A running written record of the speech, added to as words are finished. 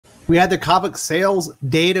We had the comic sales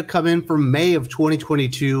data come in from May of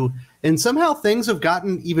 2022, and somehow things have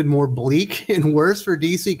gotten even more bleak and worse for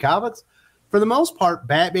DC Comics. For the most part,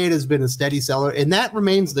 Batman has been a steady seller, and that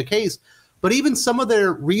remains the case. But even some of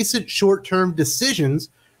their recent short-term decisions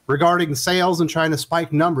regarding sales and trying to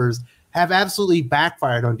spike numbers have absolutely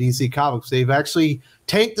backfired on DC Comics. They've actually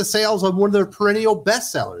tanked the sales on one of their perennial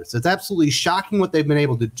bestsellers. It's absolutely shocking what they've been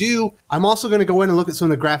able to do. I'm also going to go in and look at some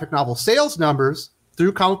of the graphic novel sales numbers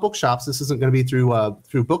through comic book shops. This isn't going to be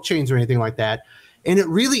through book chains or anything like that. And it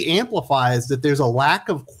really amplifies that there's a lack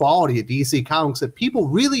of quality at DC Comics, that people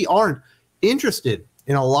really aren't interested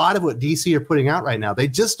in a lot of what DC are putting out right now. They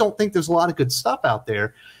just don't think there's a lot of good stuff out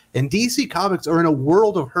there. And DC Comics are in a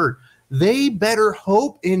world of hurt. They better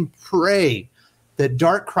hope and pray that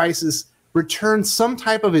Dark Crisis returns some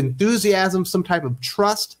type of enthusiasm, some type of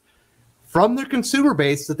trust from their consumer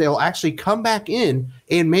base, that they'll actually come back in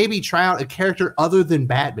and maybe try out a character other than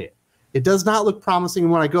Batman. It does not look promising.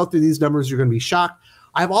 When I go through these numbers, you're going to be shocked.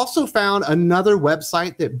 I've also found another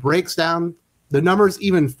website that breaks down the numbers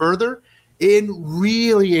even further. It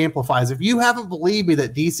really amplifies. If you haven't believed me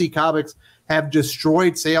that DC Comics have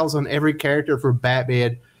destroyed sales on every character for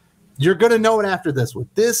Batman, you're going to know it after this one.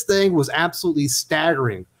 This thing was absolutely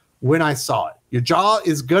staggering when I saw it. Your jaw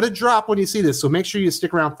is going to drop when you see this, so make sure you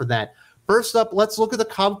stick around for that. First up, let's look at the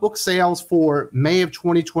comic book sales for May of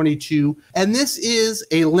 2022. And this is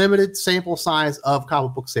a limited sample size of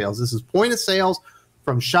comic book sales. This is point of sales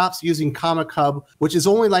from shops using Comic Hub, which is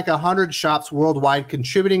only like 100 shops worldwide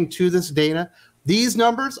contributing to this data. These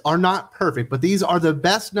numbers are not perfect, but these are the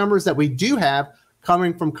best numbers that we do have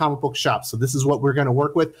coming from comic book shops. So this is what we're going to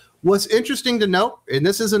work with. What's interesting to note, and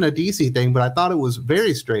this isn't a DC thing, but I thought it was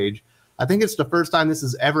very strange. I think it's the first time this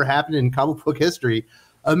has ever happened in comic book history.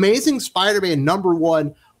 Amazing Spider-Man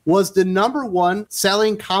 #1 was the #1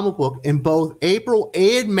 selling comic book in both April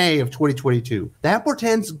and May of 2022. That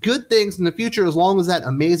portends good things in the future, as long as that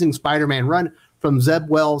Amazing Spider-Man run from Zeb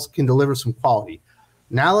Wells can deliver some quality.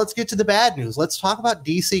 Now let's get to the bad news. Let's talk about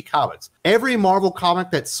DC Comics. Every Marvel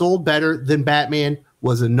comic that sold better than Batman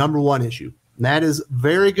was a #1 issue. And that is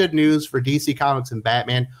very good news for DC Comics and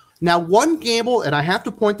Batman. Now, one gamble, and I have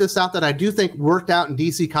to point this out, that I do think worked out in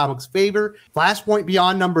DC Comics' favor. Flashpoint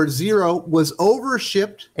Beyond #0 was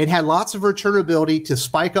overshipped and had lots of returnability to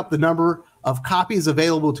spike up the number of copies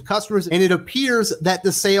available to customers, and it appears that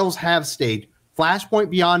the sales have stayed.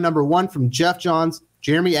 Flashpoint Beyond #1 from Jeff Johns,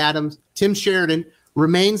 Jeremy Adams, Tim Sheridan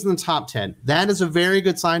remains in the top 10. That is a very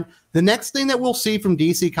good sign. The next thing that we'll see from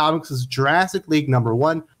DC Comics is Jurassic League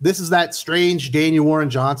 #1. This is that strange Daniel Warren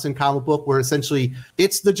Johnson comic book where essentially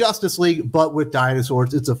it's the Justice League, but with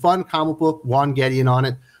dinosaurs. It's a fun comic book, Juan Gedeon on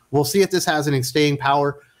it. We'll see if this has any staying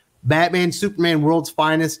power. Batman Superman World's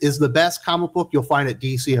Finest is the best comic book you'll find at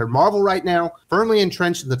DC or Marvel right now, firmly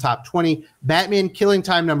entrenched in the top 20. Batman Killing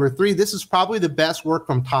Time #3. This is probably the best work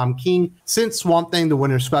from Tom King since Swamp Thing, the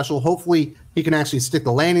Winter Special. Hopefully he can actually stick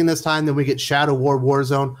the landing this time. Then we get Shadow War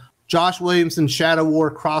Warzone. Josh Williamson's Shadow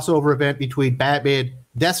War crossover event between Batman,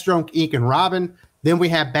 Deathstroke, Inc., and Robin. Then we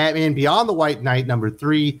have Batman Beyond the White Knight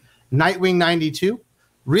 #3, Nightwing '92.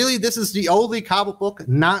 Really, this is the only comic book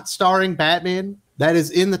not starring Batman that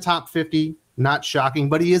is in the top 50. Not shocking,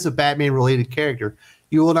 but he is a Batman-related character.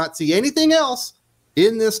 You will not see anything else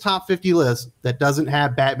in this top 50 list that doesn't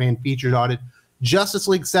have Batman featured on it. Justice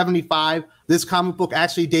League '75. This comic book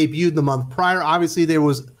actually debuted the month prior. Obviously, there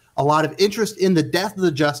was a lot of interest in the death of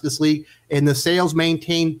the Justice League, and the sales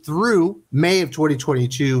maintained through May of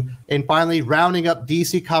 2022. And finally, rounding up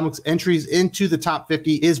DC Comics entries into the top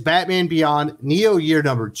 50 is Batman Beyond Neo Year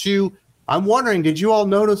 #2. I'm wondering, did you all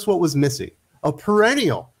notice what was missing? A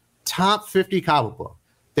perennial top 50 comic book.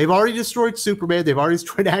 They've already destroyed Superman. They've already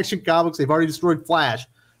destroyed Action Comics. They've already destroyed Flash.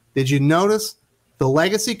 Did you notice the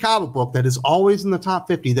legacy comic book that is always in the top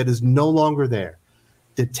 50 that is no longer there?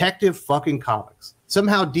 Detective fucking Comics.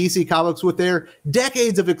 Somehow DC Comics, with their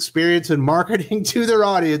decades of experience in marketing to their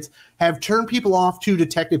audience, have turned people off to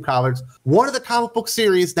Detective Comics, one of the comic book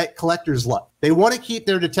series that collectors love. They want to keep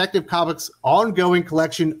their Detective Comics ongoing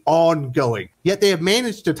collection ongoing, yet they have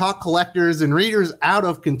managed to talk collectors and readers out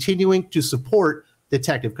of continuing to support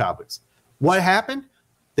Detective Comics. What happened?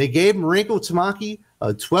 They gave Marinko Tamaki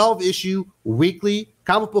a 12-issue weekly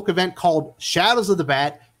comic book event called Shadows of the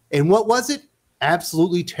Bat, and what was it?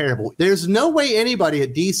 Absolutely terrible. There's no way anybody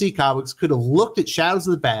at DC Comics could have looked at Shadows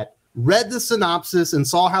of the Bat, read the synopsis, and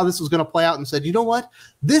saw how this was going to play out and said, you know what?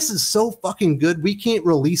 This is so fucking good. We can't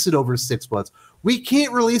release it over 6 months. We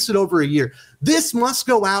can't release it over a year. This must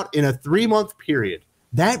go out in a 3-month period.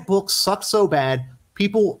 That book sucked so bad,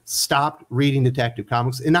 people stopped reading Detective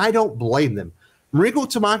Comics, and I don't blame them.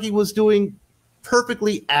 Marinko Tamaki was doing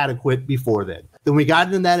perfectly adequate before then. Then we got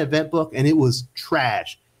into that event book and it was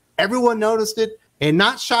trash. Everyone noticed it. And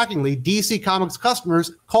not shockingly, DC Comics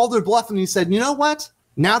customers called their bluff and he said, you know what?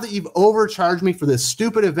 Now that you've overcharged me for this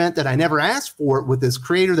stupid event that I never asked for with this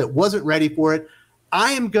creator that wasn't ready for it,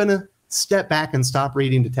 I am going to step back and stop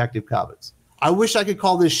reading Detective Comics. I wish I could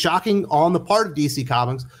call this shocking on the part of DC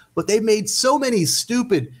Comics, but they've made so many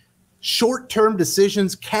stupid short-term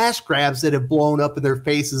decisions, cash grabs that have blown up in their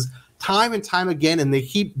faces time and time again, and they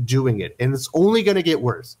keep doing it, and it's only going to get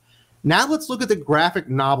worse. Now let's look at the graphic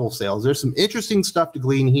novel sales. There's some interesting stuff to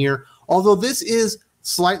glean here, although this is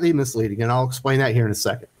slightly misleading, and I'll explain that here in a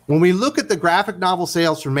second. When we look at the graphic novel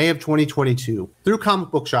sales for May of 2022 through comic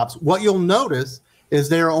book shops, what you'll notice is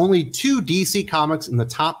there are only 2 DC Comics in the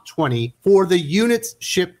top 20 for the units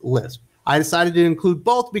shipped list. I decided to include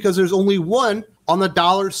both because there's only one on the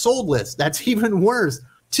dollars sold list. That's even worse.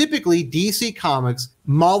 Typically, DC Comics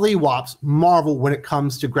mollywops Marvel when it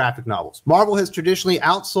comes to graphic novels. Marvel has traditionally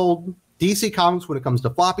outsold DC Comics when it comes to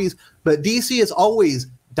floppies, but DC has always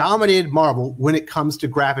dominated Marvel when it comes to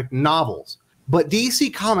graphic novels. But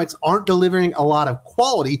DC Comics aren't delivering a lot of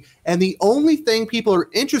quality, and the only thing people are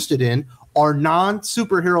interested in are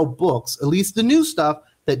non-superhero books, at least the new stuff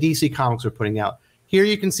that DC Comics are putting out. Here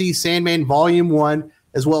you can see Sandman Volume 1,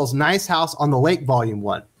 as well as Nice House on the Lake Volume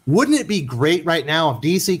 1. Wouldn't it be great right now if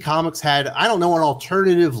DC Comics had, I don't know, an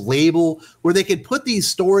alternative label where they could put these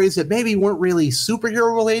stories that maybe weren't really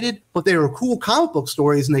superhero related, but they were cool comic book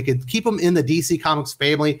stories and they could keep them in the DC Comics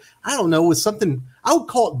family? I don't know, with something, I would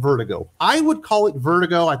call it Vertigo. I would call it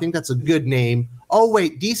Vertigo. I think that's a good name. Oh,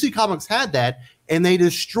 wait, DC Comics had that and they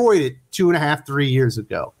destroyed it 2.5, 3 years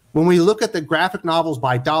ago. When we look at the graphic novels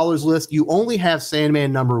by dollars list, you only have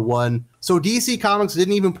Sandman #1. So DC Comics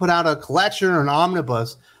didn't even put out a collection or an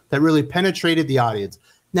omnibus that really penetrated the audience.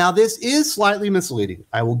 Now, this is slightly misleading.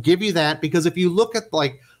 I will give you that, because if you look at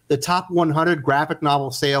like the top 100 graphic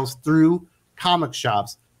novel sales through comic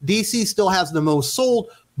shops, DC still has the most sold,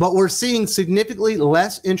 but we're seeing significantly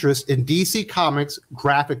less interest in DC Comics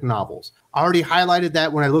graphic novels. I already highlighted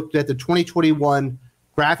that when I looked at the 2021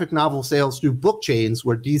 graphic novel sales through book chains,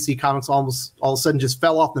 where DC Comics almost all of a sudden just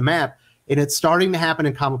fell off the map, and it's starting to happen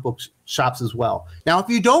in comic book shops as well. Now, if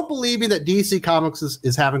you don't believe me that DC Comics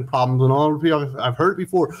is having problems, and all people, I've heard it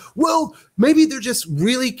before, well, maybe they're just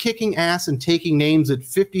really kicking ass and taking names at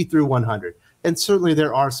 50 through 100. And certainly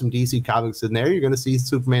there are some DC Comics in there. You're going to see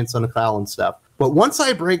Superman, Son of Kal and stuff. But once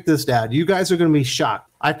I break this down, you guys are going to be shocked.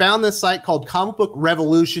 I found this site called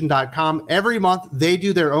comicbookrevolution.com. Every month, they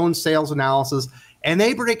do their own sales analysis, and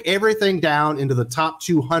they break everything down into the top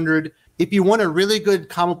 200. If you want a really good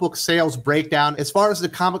comic book sales breakdown, as far as the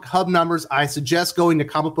Comic Hub numbers, I suggest going to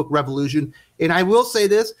Comic Book Revolution. And I will say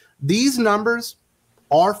this, these numbers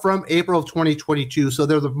are from April of 2022, so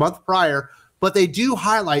they're the month prior, but they do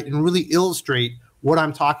highlight and really illustrate what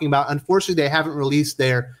I'm talking about. Unfortunately, they haven't released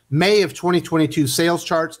their May of 2022 sales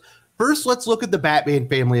charts. First, let's look at the Batman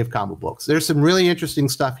family of comic books. There's some really interesting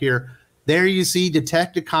stuff here. There you see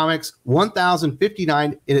Detective Comics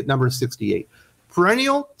 1059 in at number 68.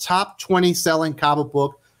 Perennial top 20 selling comic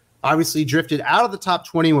book, obviously drifted out of the top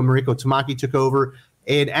 20 when Mariko Tamaki took over,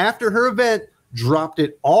 and after her event, dropped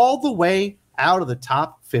it all the way out of the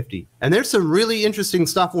top 50. And there's some really interesting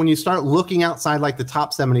stuff when you start looking outside like the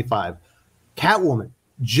top 75. Catwoman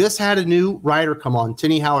just had a new writer come on,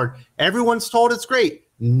 Tinny Howard. Everyone's told it's great.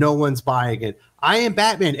 No one's buying it. I Am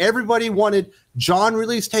Batman. Everybody wanted John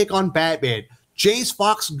Ridley's take on Batman. Jace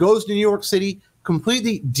Fox Goes to New York City,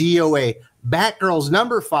 completely DOA. Batgirls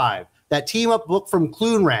 #5, that team-up book from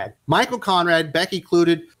Clunrad. Michael Conrad, Becky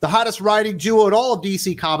Clooted, the hottest writing duo at all of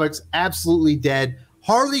DC Comics, absolutely dead.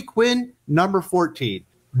 Harley Quinn, #14.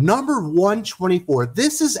 Number 124.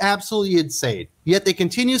 This is absolutely insane. Yet they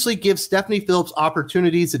continuously give Stephanie Phillips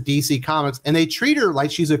opportunities at DC Comics, and they treat her like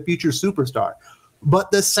she's a future superstar. But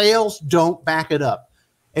the sales don't back it up.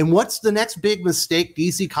 And what's the next big mistake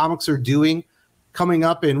DC Comics are doing coming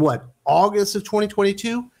up in, what, August of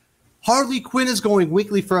 2022? Harley Quinn is going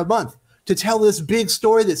weekly for a month to tell this big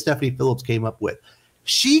story that Stephanie Phillips came up with.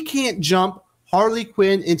 She can't jump Harley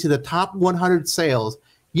Quinn into the top 100 sales,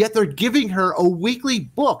 yet they're giving her a weekly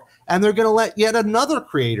book, and they're going to let yet another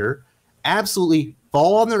creator absolutely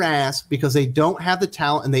fall on their ass because they don't have the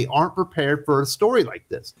talent and they aren't prepared for a story like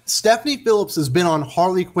this. Stephanie Phillips has been on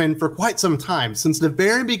Harley Quinn for quite some time, since the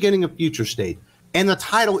very beginning of Future State, and the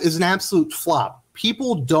title is an absolute flop.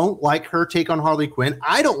 People don't like her take on Harley Quinn.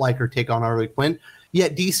 I don't like her take on Harley Quinn,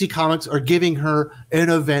 yet DC Comics are giving her an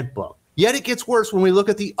event book. Yet it gets worse when we look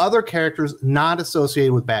at the other characters not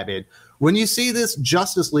associated with Batman. When you see this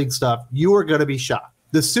Justice League stuff, you are going to be shocked.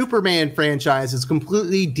 The Superman franchise is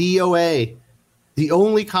completely DOA. The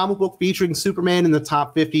only comic book featuring Superman in the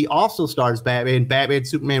top 50 also stars Batman,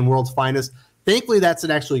 Superman World's Finest. Thankfully, that's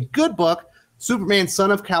an actually good book. Superman,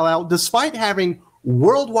 Son of Kal-El, despite having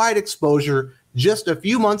worldwide exposure just a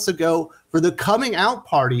few months ago for the coming out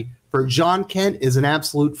party for John Kent, is an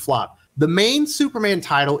absolute flop. The main Superman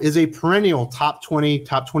title is a perennial top 20,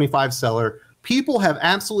 top 25 seller. People have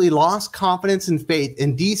absolutely lost confidence and faith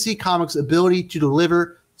in DC Comics' ability to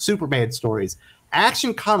deliver Superman stories.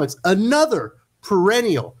 Action Comics, another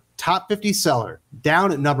perennial top 50 seller,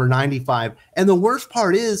 down at number 95. And the worst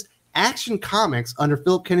part is, Action Comics under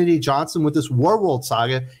Philip Kennedy Johnson with this Warworld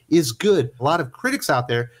saga is good. A lot of critics out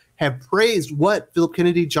there have praised what Philip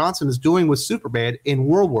Kennedy Johnson is doing with Superman in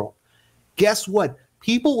Warworld. Guess what?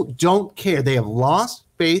 People don't care. They have lost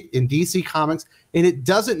faith in DC Comics, and it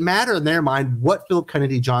doesn't matter in their mind what Philip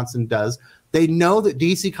Kennedy Johnson does. They know that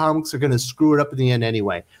DC Comics are going to screw it up in the end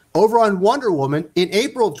anyway. Over on Wonder Woman, in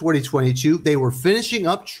April of 2022, they were finishing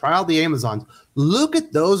up Trial of the Amazons. Look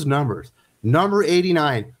at those numbers. Number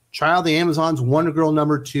 89, Trial of the Amazons, Wonder Girl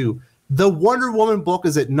number 2. The Wonder Woman book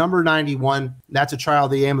is at number 91. That's a Trial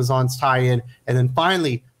of the Amazons tie-in. And then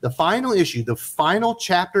finally, the final issue, the final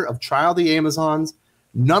chapter of Trial of the Amazons,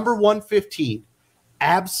 number 115.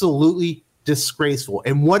 Absolutely disgraceful.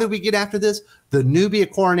 And what did we get after this? The Nubia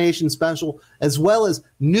Coronation special, as well as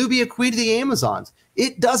Nubia Queen of the Amazons.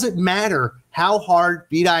 It doesn't matter how hard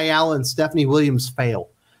Vita Ayala and Stephanie Williams fail.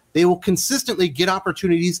 They will consistently get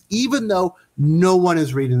opportunities even though no one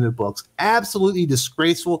is reading the books. Absolutely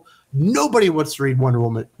disgraceful. Nobody wants to read Wonder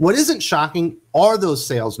Woman. What isn't shocking are those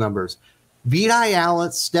sales numbers. Vita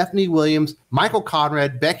Ayala, Stephanie Williams, Michael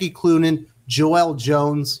Conrad, Becky Cloonan, Joelle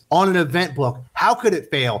Jones on an event book. How could it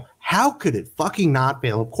fail? How could it fucking not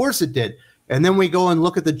fail? Of course it did. And then we go and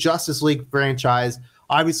look at the Justice League franchise.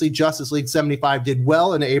 Obviously, Justice League 75 did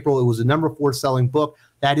well in April. It was a number 4 selling book.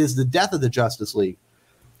 That is the death of the Justice League.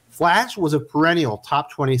 Flash was a perennial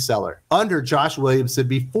top 20 seller under Josh Williamson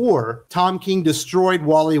before Tom King destroyed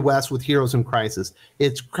Wally West with Heroes in Crisis.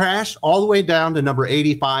 It's crashed all the way down to number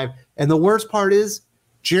 85. And the worst part is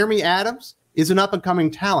Jeremy Adams is an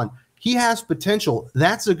up-and-coming talent. He has potential.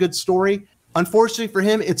 That's a good story. Unfortunately for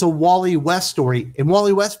him, it's a Wally West story. And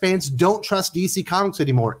Wally West fans don't trust DC Comics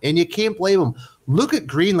anymore. And you can't blame them. Look at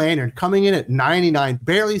Green Lantern coming in at 99,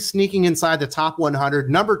 barely sneaking inside the top 100.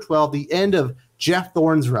 Number 12, the end of Jeff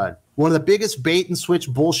Thorne's run. One of the biggest bait and switch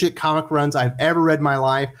bullshit comic runs I've ever read in my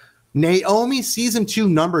life. Naomi season 2,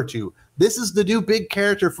 number 2. This is the new big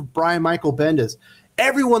character for Brian Michael Bendis.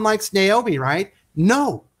 Everyone likes Naomi, right?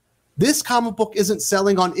 No. This comic book isn't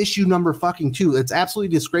selling on issue number fucking 2. It's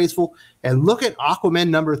absolutely disgraceful. And look at Aquaman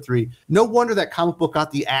number 3. No wonder that comic book got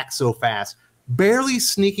the axe so fast. Barely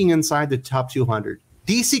sneaking inside the top 200.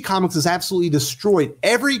 DC Comics has absolutely destroyed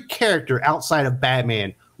every character outside of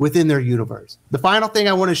Batman within their universe. The final thing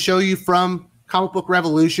I want to show you from Comic Book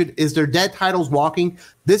Revolution is their dead titles walking.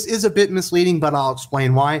 This is a bit misleading, but I'll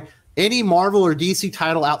explain why. Any Marvel or DC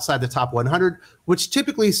title outside the top 100, which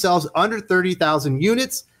typically sells under 30,000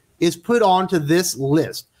 units, is put onto this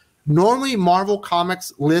list. Normally, Marvel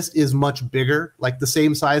Comics list is much bigger, like the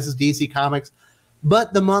same size as DC Comics.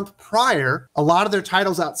 But the month prior, a lot of their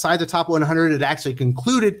titles outside the top 100 had actually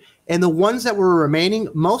concluded, and the ones that were remaining,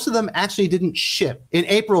 most of them actually didn't ship in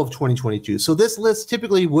April of 2022. So this list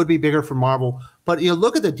typically would be bigger for Marvel, but you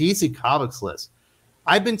look at the DC Comics list.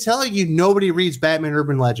 I've been telling you nobody reads Batman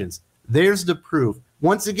Urban Legends. There's the proof.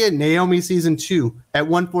 Once again, Naomi season 2 at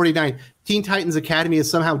 149. Teen Titans Academy has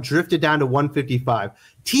somehow drifted down to 155.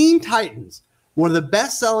 Teen Titans, one of the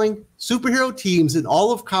best-selling superhero teams in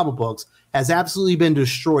all of comic books, has absolutely been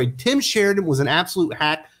destroyed. Tim Sheridan was an absolute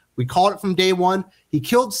hack. We called it from day one. He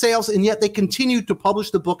killed sales, and yet they continued to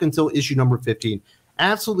publish the book until issue number 15.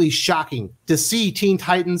 Absolutely shocking to see Teen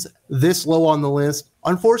Titans this low on the list.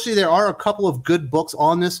 Unfortunately, there are a couple of good books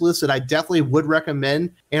on this list that I definitely would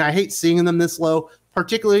recommend, and I hate seeing them this low,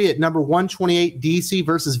 particularly at number 128, DC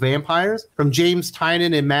versus Vampires from James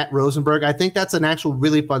Tynion and Matt Rosenberg. I think that's an actual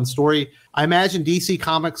really fun story. I imagine DC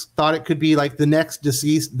Comics thought it could be like the next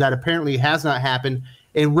Deceased that apparently has not happened.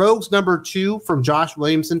 And Rogues number 2 from Josh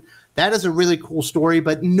Williamson, that is a really cool story,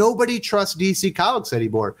 but nobody trusts DC Comics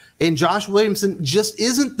anymore. And Josh Williamson just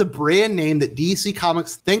isn't the brand name that DC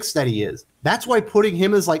Comics thinks that he is. That's why putting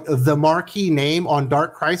him as like the marquee name on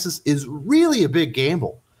Dark Crisis is really a big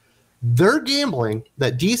gamble. They're gambling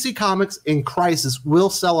that DC Comics in Crisis will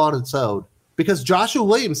sell on its own because Joshua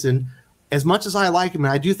Williamson, as much as I like him,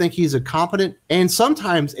 and I do think he's a competent and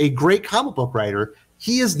sometimes a great comic book writer,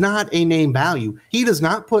 he is not a name value. He does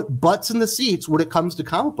not put butts in the seats when it comes to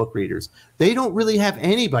comic book readers. They don't really have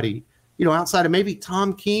anybody, outside of maybe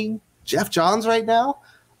Tom King, Jeff Johns right now.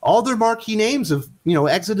 All their marquee names have,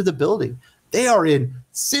 exited the building. They are in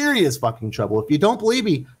serious fucking trouble. If you don't believe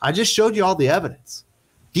me, I just showed you all the evidence.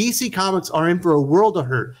 DC Comics are in for a world of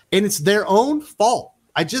hurt, and it's their own fault.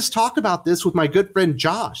 I just talked about this with my good friend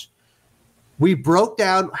Josh. We broke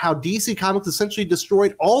down how DC Comics essentially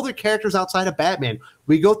destroyed all their characters outside of Batman.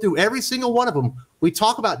 We go through every single one of them. We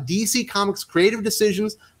talk about DC Comics' creative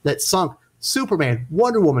decisions that sunk Superman,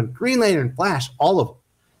 Wonder Woman, Green Lantern, Flash, all of them.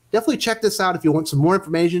 Definitely check this out if you want some more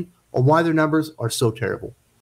information on why their numbers are so terrible.